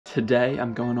Today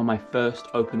I'm going on my first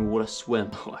open water swim.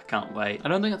 Oh, I can't wait. I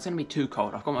don't think it's gonna be too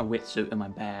cold. I've got my wetsuit in my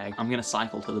bag. I'm gonna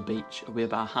cycle to the beach. It'll be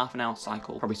about a half an hour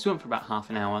cycle. Probably swim for about half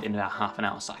an hour, then about half an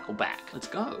hour cycle back. Let's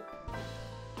go.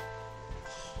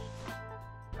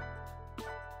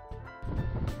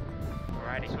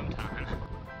 Alrighty, swim time.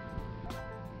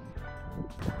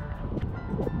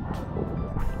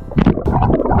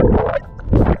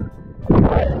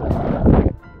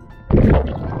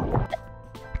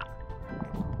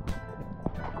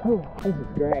 Oh, this is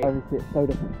great. Obviously it's so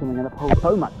different swimming in a pool,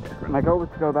 so much different. My goal was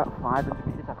to go about 500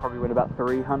 meters, I probably went about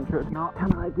 300. Not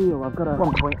kind of ideal, I've got a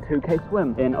 1.2k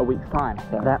swim in a week's time.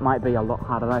 So that might be a lot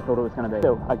harder than I thought it was going to be.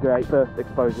 Still, a great first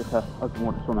exposure to open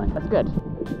water swimming. That's good.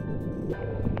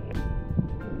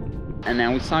 And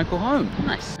now we cycle home.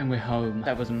 Nice. And we're home.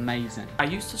 That was amazing. I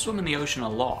used to swim in the ocean a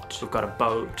lot. We've got a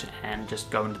boat and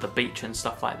just go into the beach and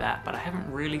stuff like that, but I haven't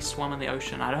really swum in the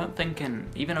ocean, I don't think in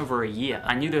even over a year.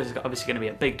 I knew there was obviously going to be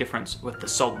a big difference with the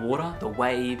salt water, the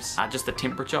waves, just the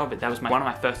temperature of it. That was one of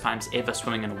my first times ever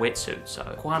swimming in a wetsuit, so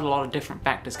quite a lot of different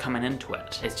factors coming into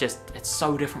it. It's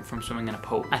so different from swimming in a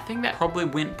pool. I think that probably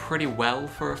went pretty well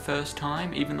for a first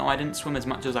time, even though I didn't swim as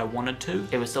much as I wanted to.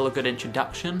 It was still a good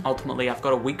introduction. Ultimately, I've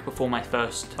got a week before my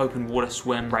first open water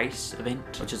swim race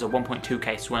event, which is a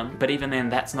 1.2k swim, but even then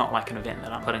that's not like an event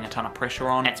that I'm putting a ton of pressure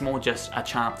on. It's more just a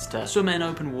chance to swim in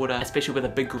open water, especially with a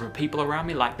big group of people around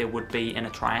me like there would be in a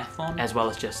triathlon, as well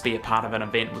as just be a part of an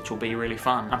event which will be really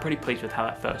fun. I'm pretty pleased with how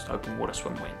that first open water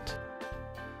swim went.